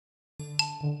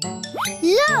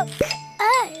Look!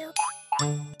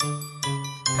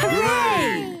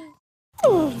 Hooray!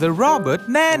 The robot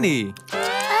nanny.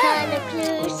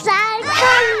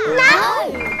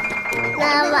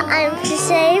 Now I'm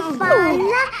safe.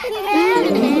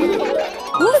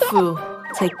 Wolfoo,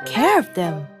 take care of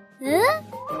them.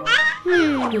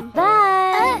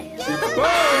 Goodbye.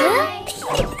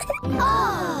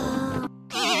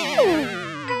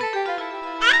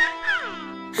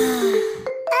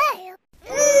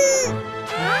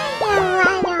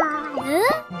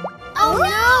 Oh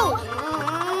no!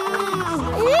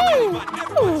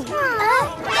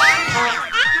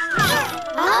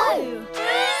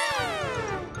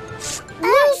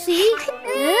 Lucy!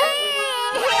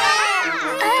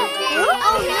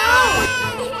 Oh no!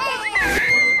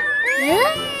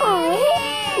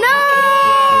 No!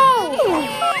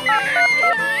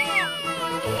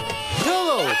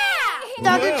 Hello.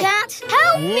 Dr. Cat,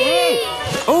 help me!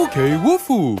 Okay,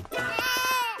 Wolfoo.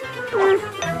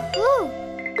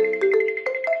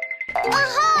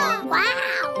 Aha!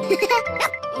 Wow!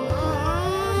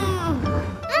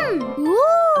 Woo!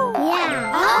 Yeah!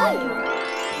 Oh!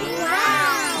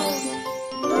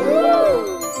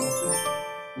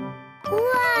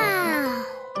 Wow!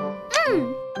 Wow!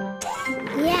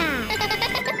 Yeah!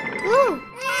 Ooh!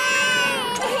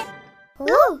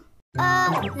 Ooh!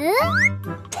 No!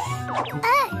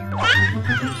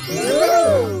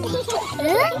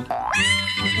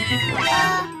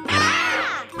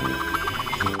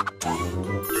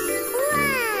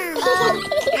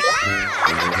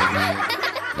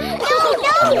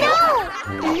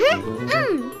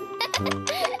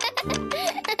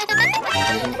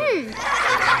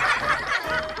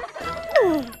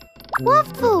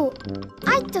 Wolfoo, I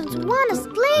don't want to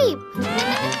sleep.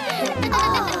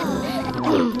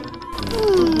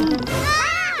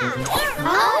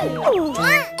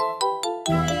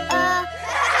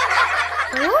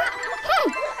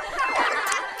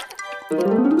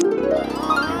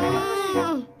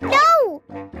 No!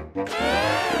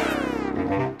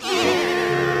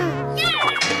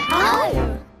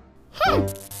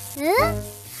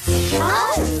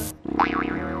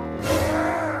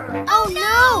 Oh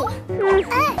no!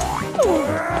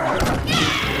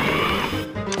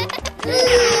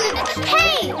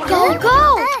 Hey! Go!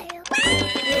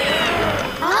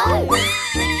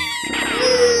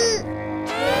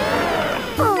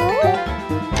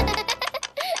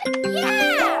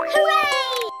 Yeah! Hooray!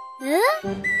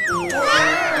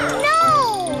 No!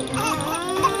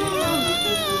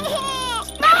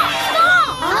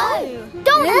 Stop!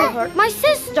 Don't hurt my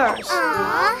sisters!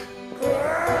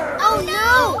 Oh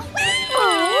no!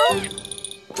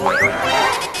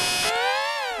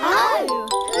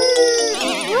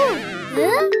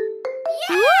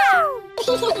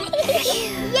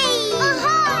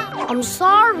 I'm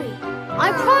sorry.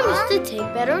 I promised to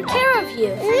take better care of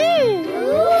you.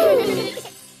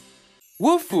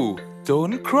 Wolfoo,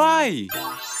 don't cry.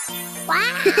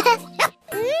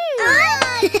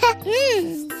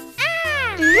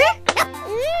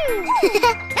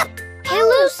 Hey,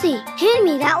 Lucy, hand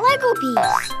me that Lego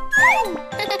piece.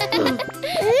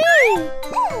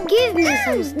 Give me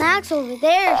some snacks over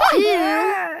there, too.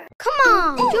 Come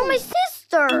on, you're my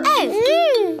sister.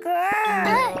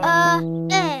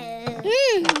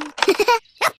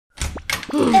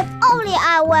 If only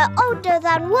I were older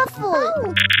than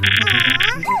Wolfoo.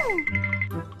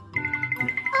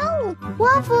 Oh,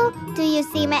 Wolfoo, do you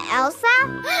see my Elsa?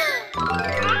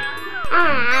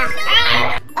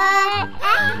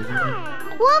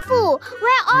 Wolfoo,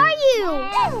 where are you?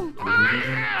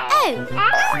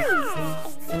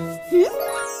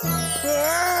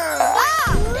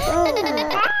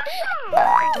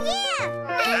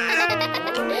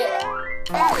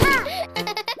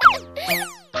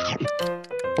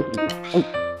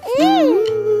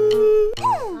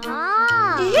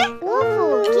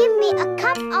 Wolfoo, give me a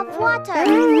cup of water.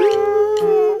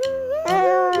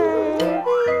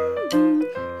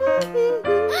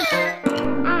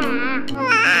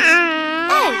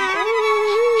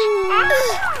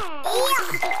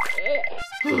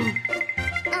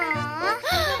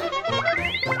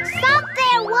 Stop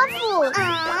there, Wolfoo!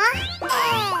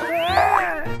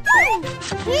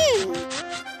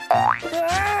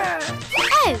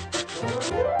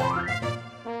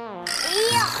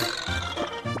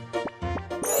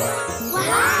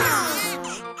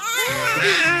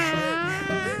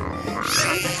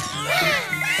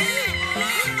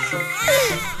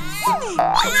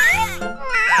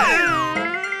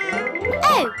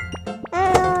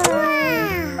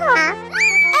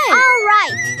 All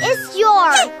right, it's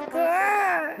yours.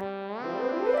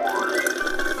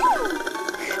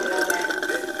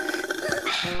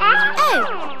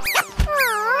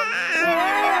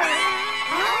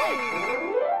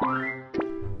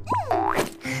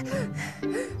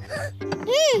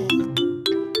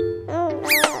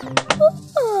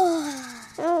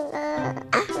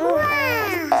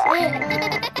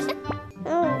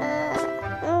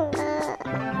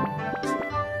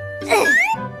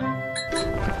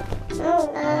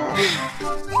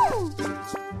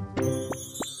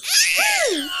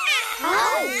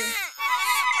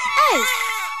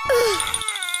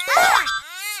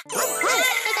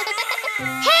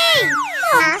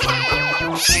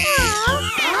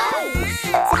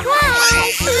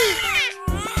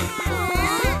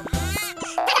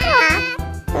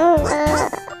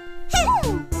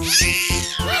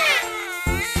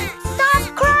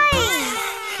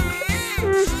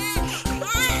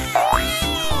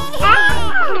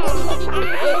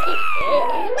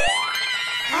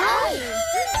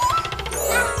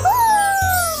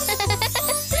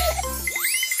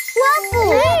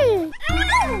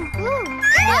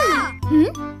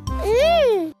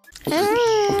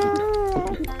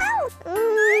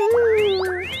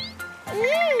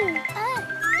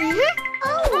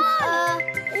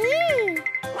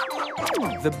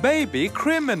 The baby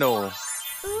criminal.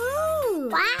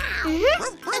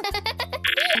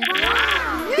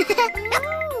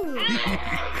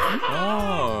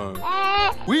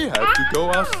 We have to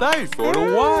go outside for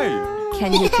a while.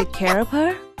 Can you take care of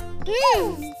her?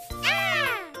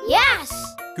 Yes.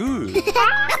 Good.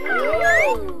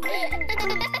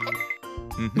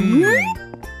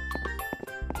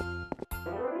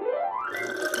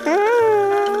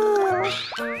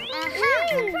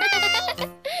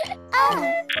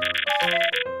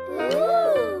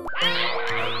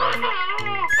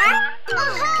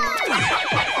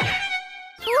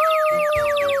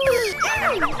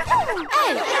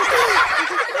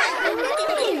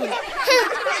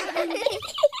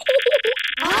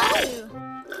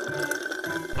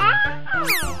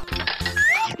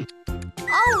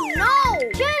 Oh no!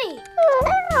 Jenny!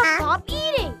 Stop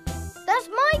eating! That's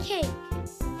my cake!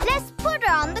 Let's put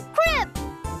her on the crib!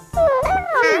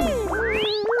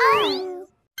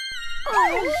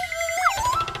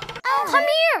 Come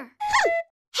here!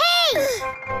 Hey!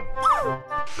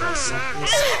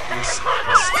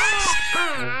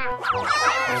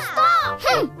 Stop!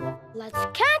 Let's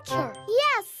catch her!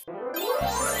 Yes!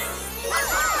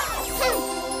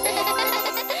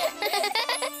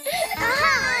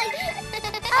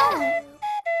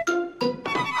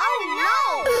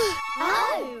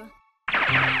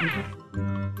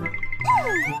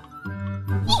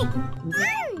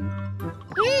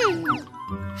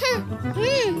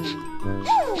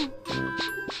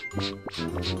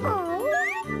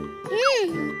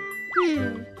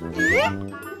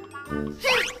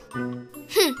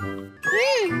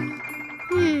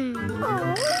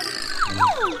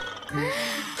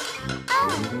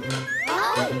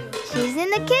 She's in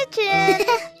the kitchen.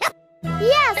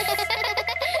 Yes.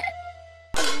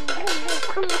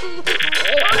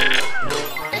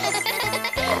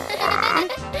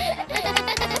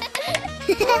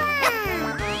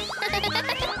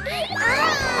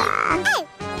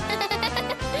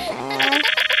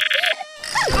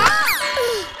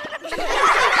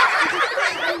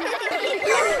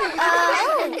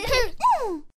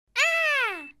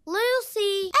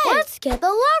 Lucy, let's get the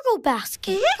Lego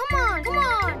basket. Come on, come on.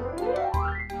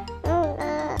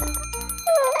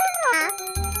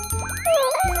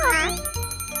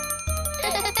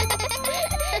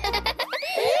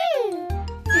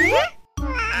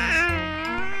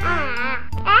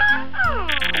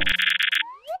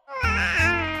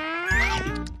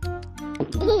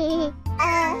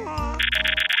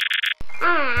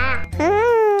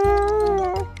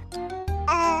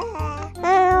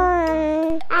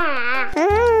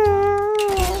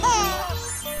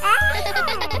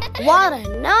 What a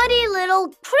naughty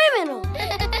little criminal!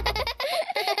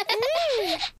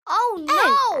 Oh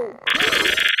no!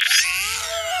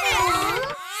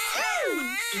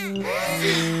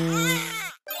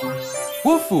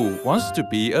 Wolfoo wants to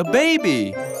be a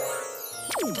baby.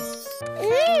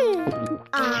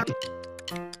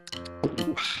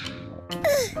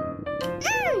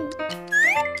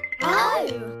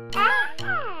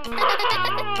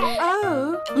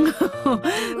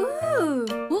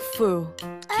 Wolfoo,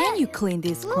 can you clean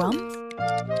these crumbs?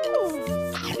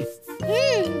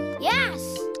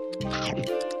 Yes!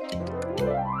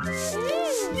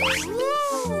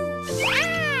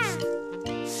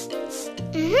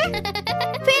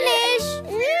 Finish!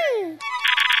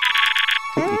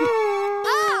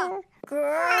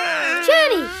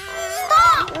 Jenny,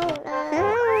 stop!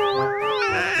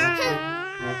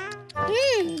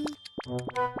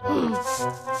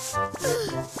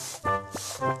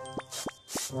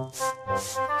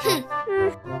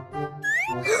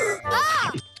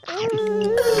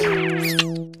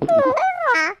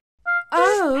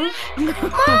 Oh!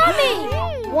 Mommy!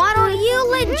 Why don't you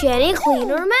let Jenny clean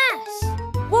her mess?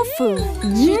 Wolfoo,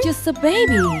 she's just a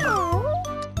baby.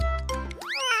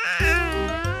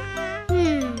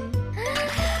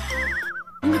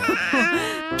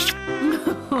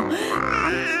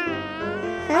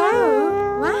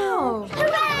 Oh, wow!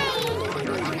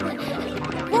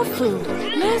 Wolfoo,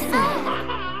 listen.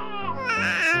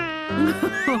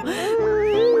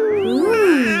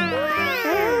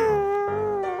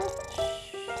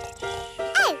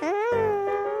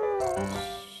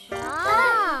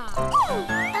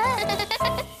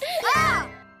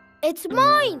 It's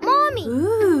mine, Mommy.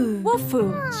 Ooh,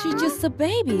 Wolfoo, she's just a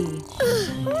baby.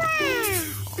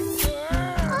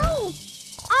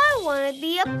 I want to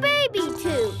be a baby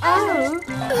too.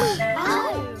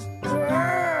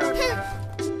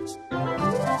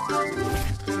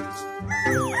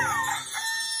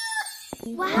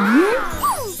 Wow!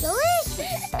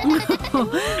 Delicious!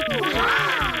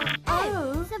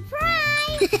 Wow!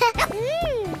 Surprise!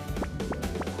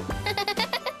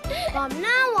 From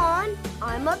now on,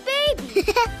 I'm a baby.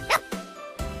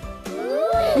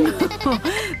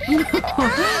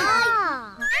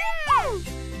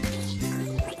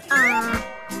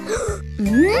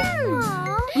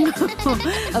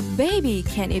 A baby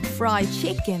can eat fried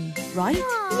chicken, right?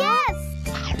 Yes.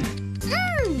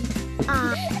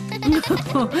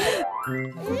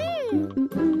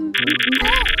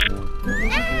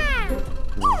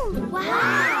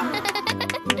 Wow.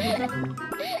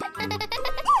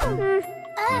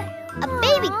 A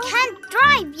baby can't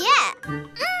drive yet.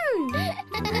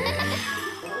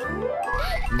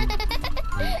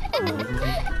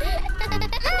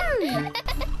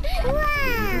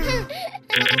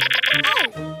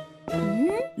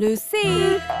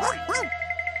 Lucy,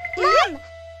 Mom!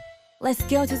 let's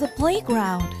go to the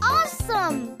playground.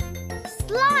 Awesome!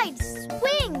 Slide,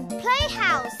 swing,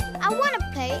 playhouse. I want to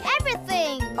play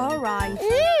everything. All right.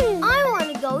 I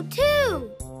want to go too.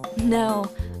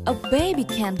 No, a baby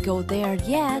can't go there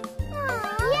yet.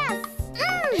 Yes.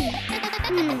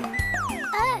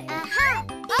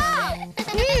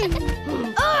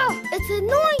 Oh, it's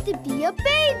annoying to be a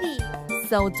baby.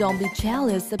 So don't be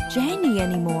jealous of Jenny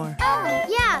anymore.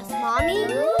 Yes, Mommy.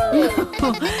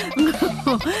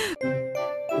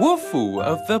 Wolfoo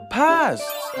of the past.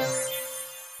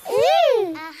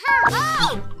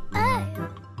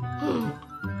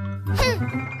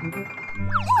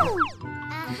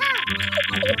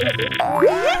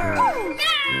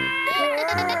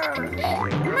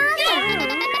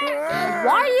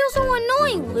 Why are you so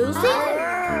annoying, Lucy?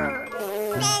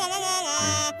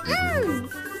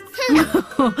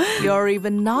 You're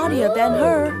even naughtier than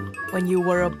her when you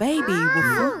were a baby,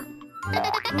 Wolfoo.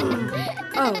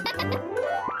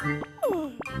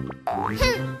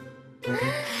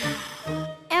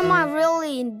 Am I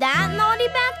really that naughty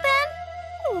back then?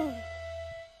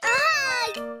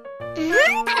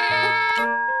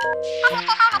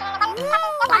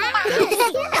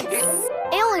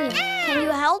 Alien, can you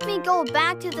help me go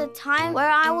back to the time where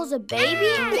I was a baby?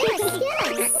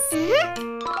 Yes.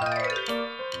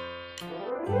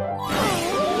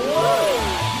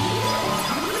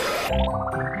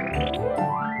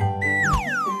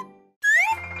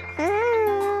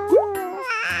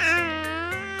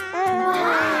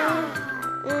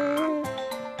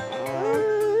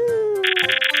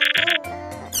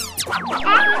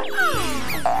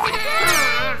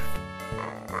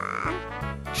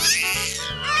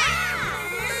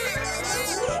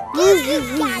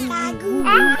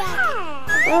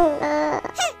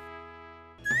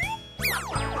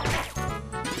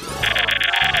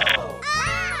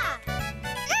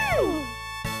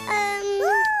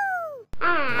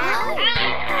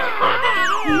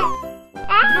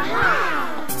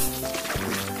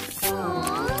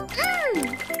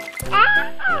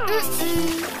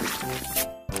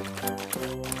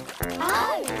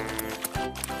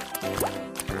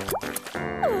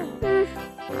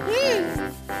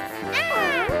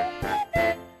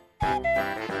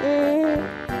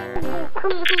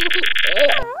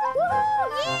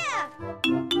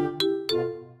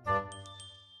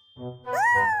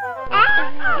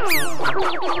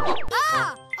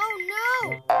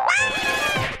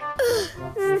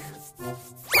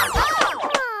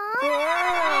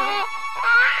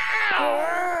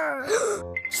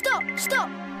 Stop!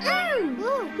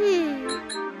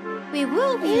 We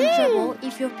will be in trouble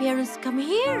if your parents come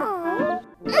here.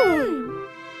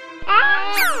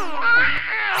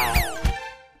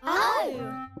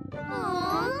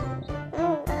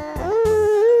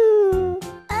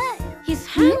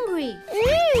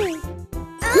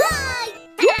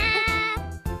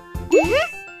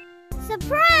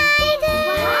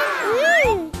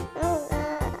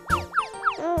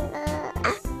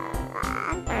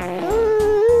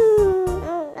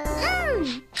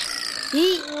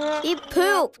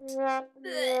 pooped.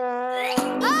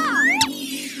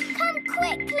 Come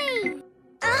quickly.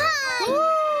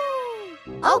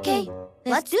 Okay,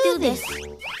 let's do this.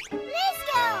 Let's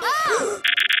go.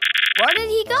 Where did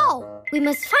he go? We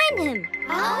must find him.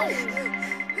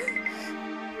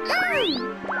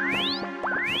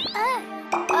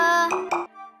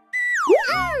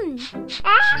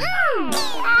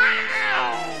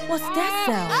 What's that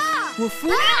sound?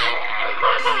 Wolfoo?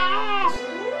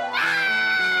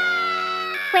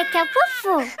 Wake up,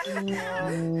 Wolfoo.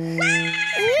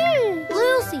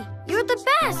 Lucy, you're the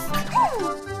best.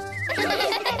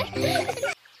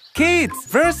 Kids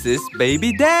versus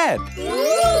baby dad.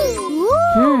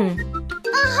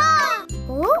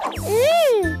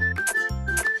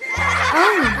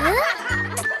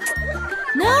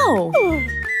 No!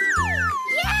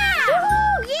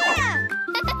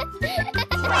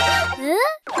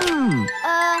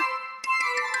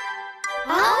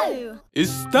 It's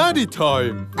study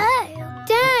time.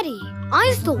 Daddy,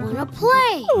 I still want to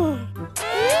play.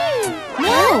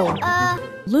 No!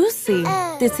 Lucy,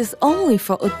 this is only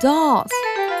for adults.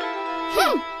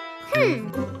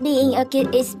 Being a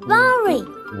kid is boring.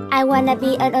 I want to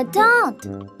be an adult.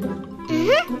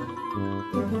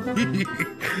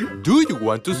 Do you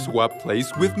want to swap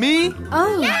place with me?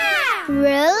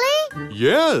 Really?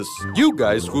 Yes, you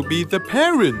guys will be the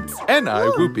parents and I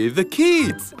will be the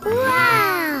kids.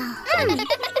 Wow.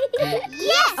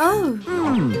 Yes.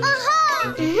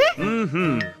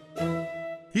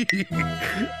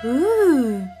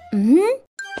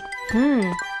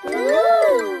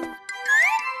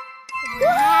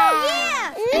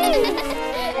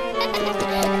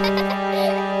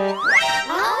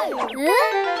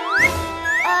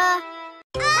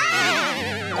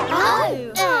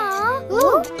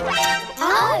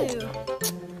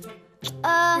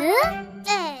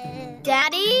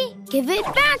 Daddy, give it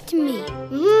back to me.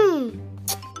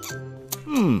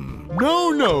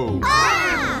 No.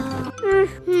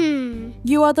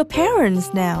 You are the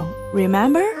parents now,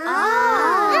 remember?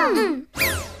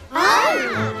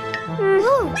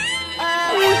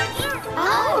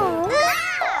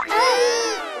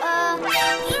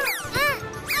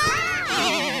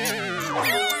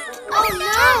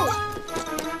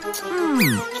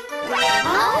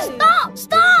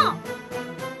 Stop!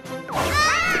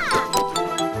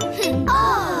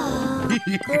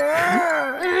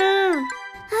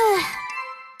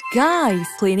 Guys,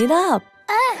 clean it up.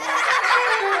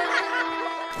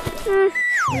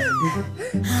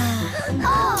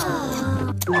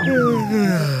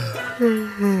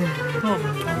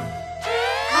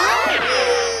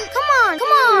 Come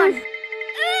on!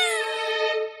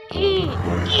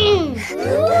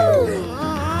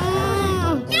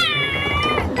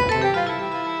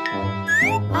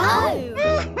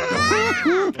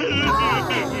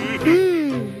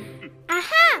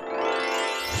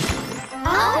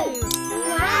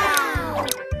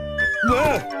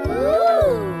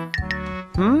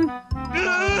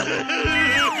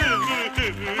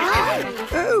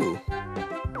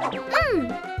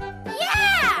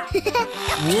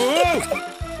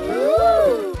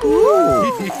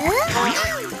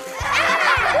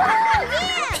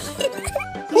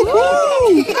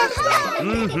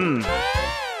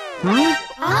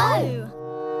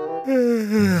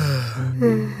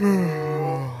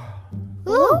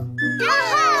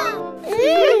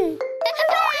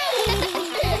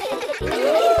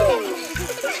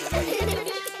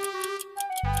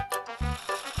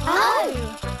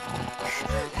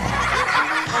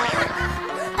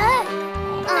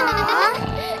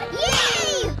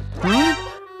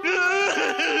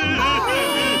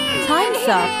 Time's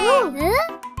up.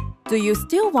 Do you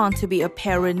still want to be a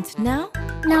parent now?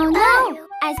 No.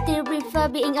 I still prefer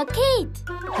being a kid.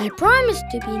 I promise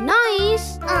to be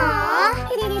nice.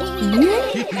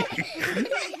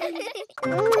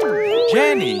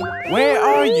 Jenny, where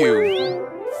are you?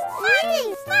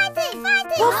 Fighting!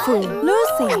 Wolfoo,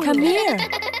 Lucy, come here.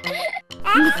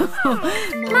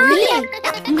 Mommy!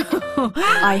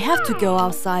 I have to go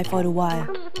outside for a while.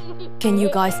 Can you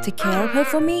guys take care of her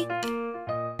for me?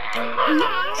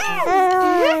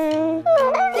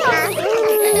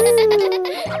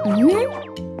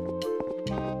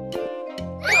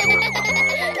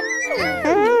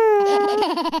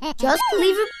 Just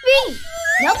leave it be.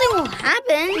 Nothing will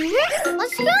happen.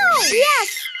 Let's go. Yes.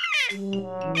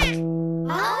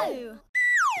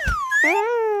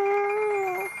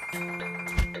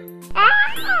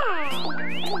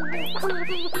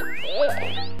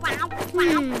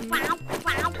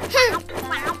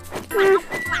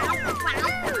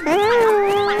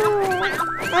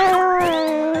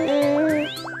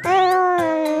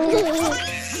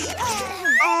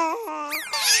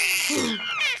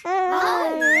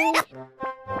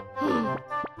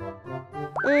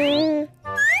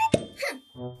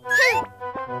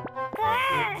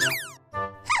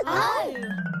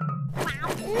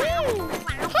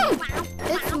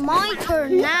 my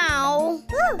turn now.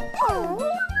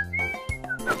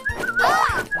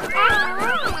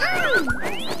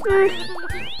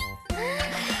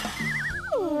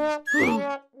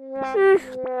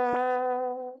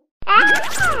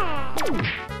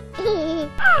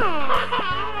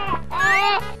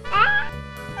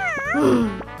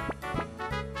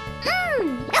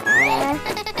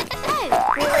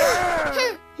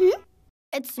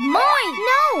 It's mine!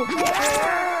 No!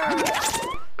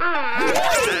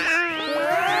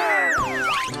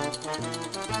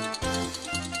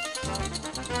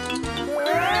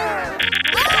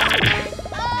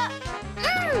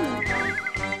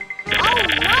 Oh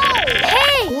no!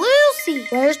 Hey, Lucy!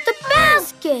 Where's the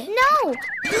basket? No!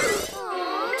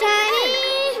 Daddy!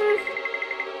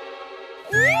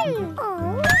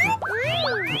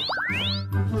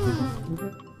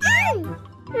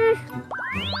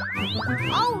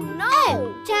 Oh no!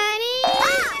 Daddy!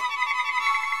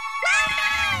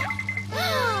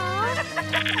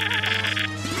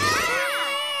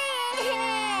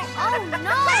 Oh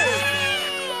no!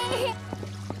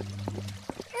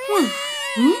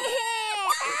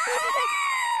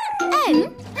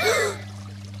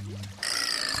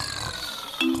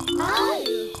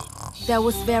 That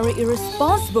was very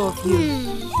irresponsible of you.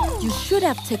 You should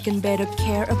have taken better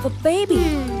care of a baby.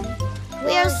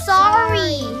 We're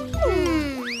sorry.